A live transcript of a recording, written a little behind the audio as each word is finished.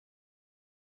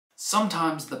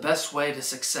Sometimes the best way to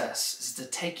success is to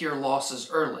take your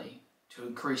losses early to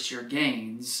increase your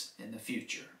gains in the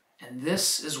future. And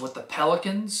this is what the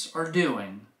Pelicans are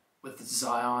doing with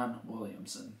Zion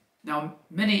Williamson. Now,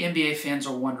 many NBA fans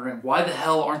are wondering, why the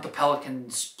hell aren't the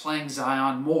Pelicans playing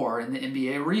Zion more in the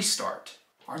NBA restart?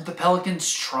 Aren't the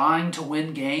Pelicans trying to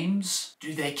win games?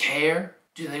 Do they care?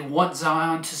 Do they want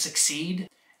Zion to succeed?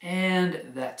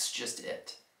 And that's just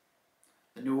it.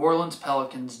 The New Orleans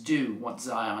Pelicans do want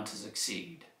Zion to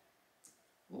succeed.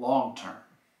 Long term.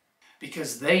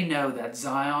 Because they know that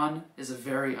Zion is a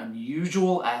very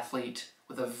unusual athlete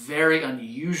with a very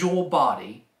unusual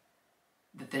body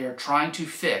that they are trying to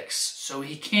fix so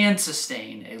he can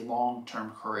sustain a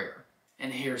long-term career.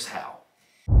 And here's how.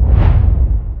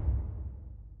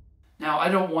 Now, I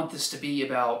don't want this to be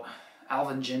about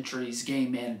Alvin Gentry's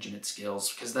game management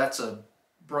skills, because that's a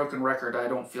broken record I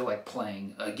don't feel like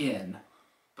playing again.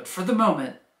 But for the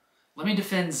moment, let me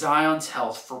defend Zion's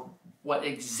health for what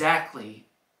exactly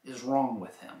is wrong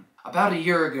with him. About a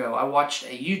year ago, I watched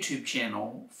a YouTube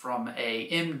channel from a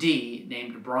MD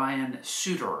named Brian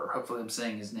Suterer. Hopefully I'm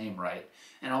saying his name right.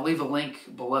 And I'll leave a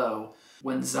link below.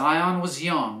 When Zion was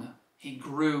young, he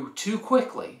grew too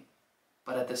quickly,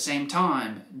 but at the same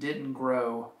time didn't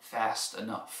grow fast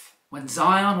enough. When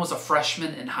Zion was a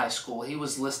freshman in high school, he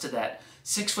was listed at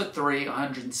 6'3",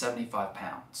 175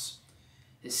 pounds.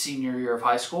 His senior year of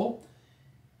high school,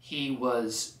 he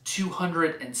was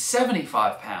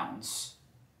 275 pounds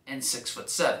and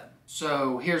 6'7".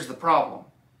 So here's the problem.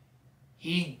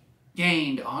 He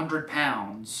gained 100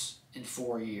 pounds in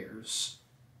 4 years,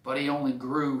 but he only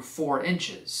grew 4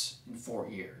 inches in 4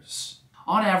 years.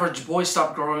 On average, boys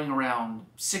stop growing around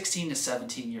 16 to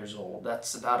 17 years old.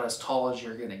 That's about as tall as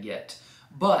you're going to get.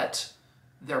 But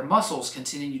their muscles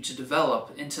continue to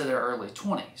develop into their early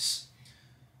 20s.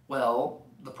 Well,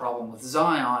 the problem with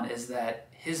Zion is that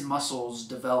his muscles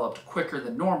developed quicker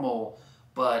than normal,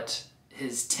 but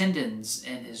his tendons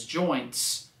and his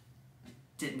joints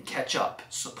didn't catch up,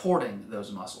 supporting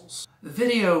those muscles. The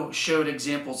video showed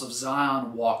examples of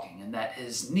Zion walking, and that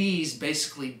his knees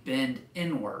basically bend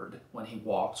inward when he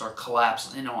walks, or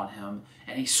collapse in on him,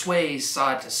 and he sways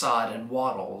side to side and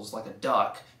waddles like a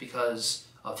duck because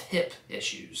of hip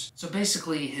issues. So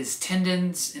basically his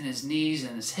tendons in his knees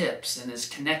and his hips and his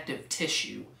connective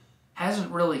tissue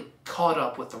hasn't really caught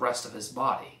up with the rest of his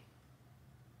body.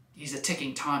 He's a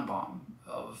ticking time bomb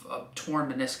of a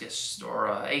torn meniscus or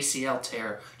a ACL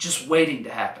tear just waiting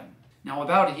to happen. Now,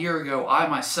 about a year ago, I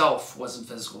myself was in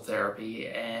physical therapy,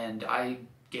 and I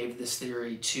gave this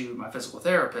theory to my physical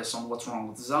therapist on what's wrong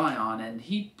with Zion, and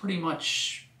he pretty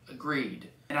much agreed.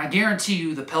 And I guarantee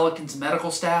you the Pelicans medical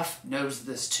staff knows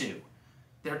this too.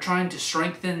 They're trying to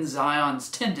strengthen Zion's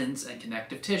tendons and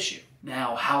connective tissue.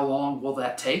 Now, how long will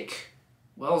that take?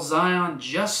 Well, Zion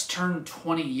just turned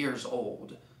 20 years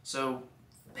old, so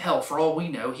hell, for all we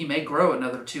know, he may grow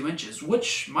another 2 inches,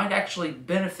 which might actually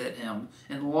benefit him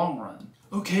in the long run.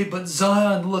 Okay, but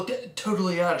Zion looked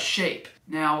totally out of shape.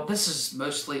 Now, this is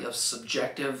mostly a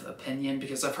subjective opinion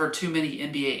because I've heard too many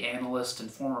NBA analysts and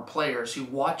former players who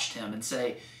watched him and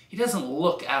say, he doesn't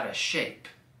look out of shape.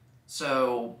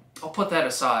 So, I'll put that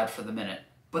aside for the minute.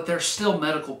 But there's still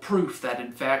medical proof that,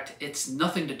 in fact, it's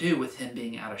nothing to do with him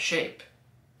being out of shape.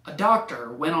 A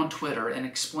doctor went on Twitter and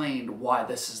explained why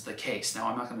this is the case. Now,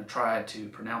 I'm not going to try to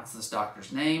pronounce this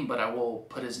doctor's name, but I will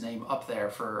put his name up there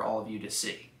for all of you to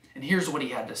see. And here's what he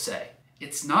had to say.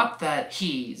 It's not that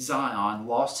he, Zion,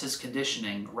 lost his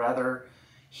conditioning. Rather,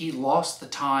 he lost the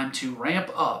time to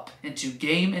ramp up into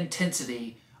game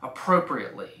intensity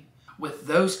appropriately. With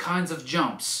those kinds of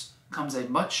jumps comes a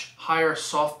much higher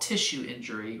soft tissue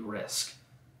injury risk.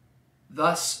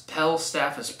 Thus, Pell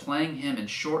staff is playing him in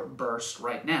short bursts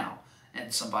right now.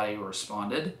 And somebody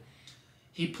responded,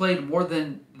 he played more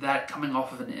than that coming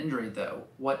off of an injury though.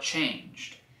 What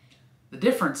changed? The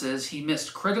difference is he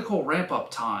missed critical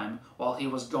ramp-up time while he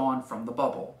was gone from the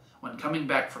bubble. When coming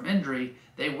back from injury,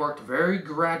 they worked very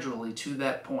gradually to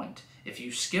that point. If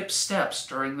you skip steps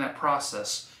during that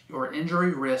process, your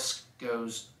injury risk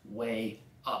goes way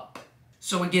up.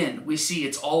 So again, we see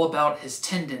it's all about his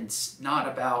tendons, not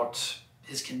about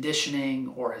his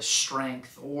conditioning or his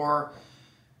strength or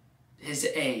his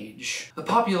age. The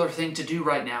popular thing to do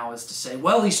right now is to say,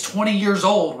 well, he's 20 years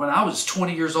old. When I was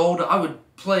 20 years old, I would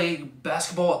play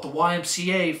basketball at the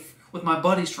YMCA with my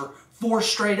buddies for 4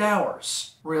 straight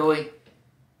hours. Really?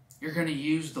 You're going to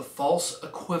use the false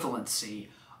equivalency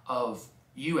of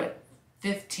you at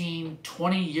 15,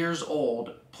 20 years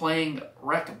old playing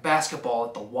rec basketball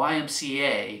at the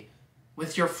YMCA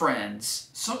with your friends.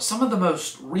 So some of the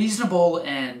most reasonable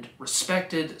and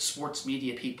respected sports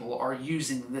media people are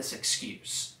using this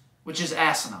excuse. which is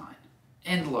asinine.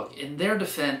 And look, in their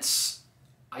defense,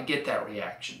 I get that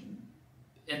reaction.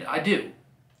 And I do.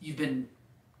 You've been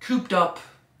cooped up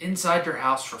inside your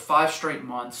house for 5 straight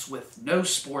months with no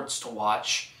sports to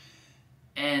watch,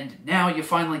 and now you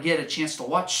finally get a chance to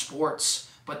watch sports,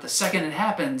 but the second it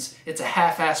happens, it's a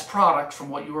half-assed product from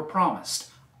what you were promised.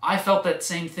 I felt that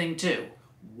same thing too.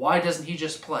 Why doesn't he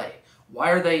just play? Why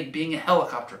are they being a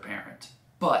helicopter parent?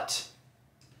 But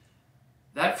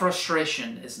that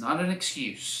frustration is not an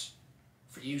excuse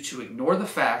for you to ignore the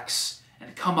facts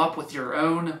and come up with your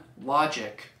own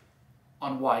logic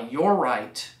on why you're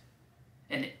right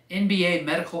and NBA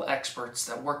medical experts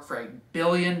that work for a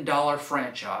billion-dollar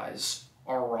franchise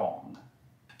are wrong.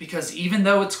 Because even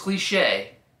though it's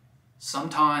cliche,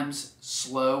 sometimes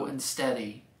slow and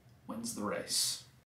steady wins the race.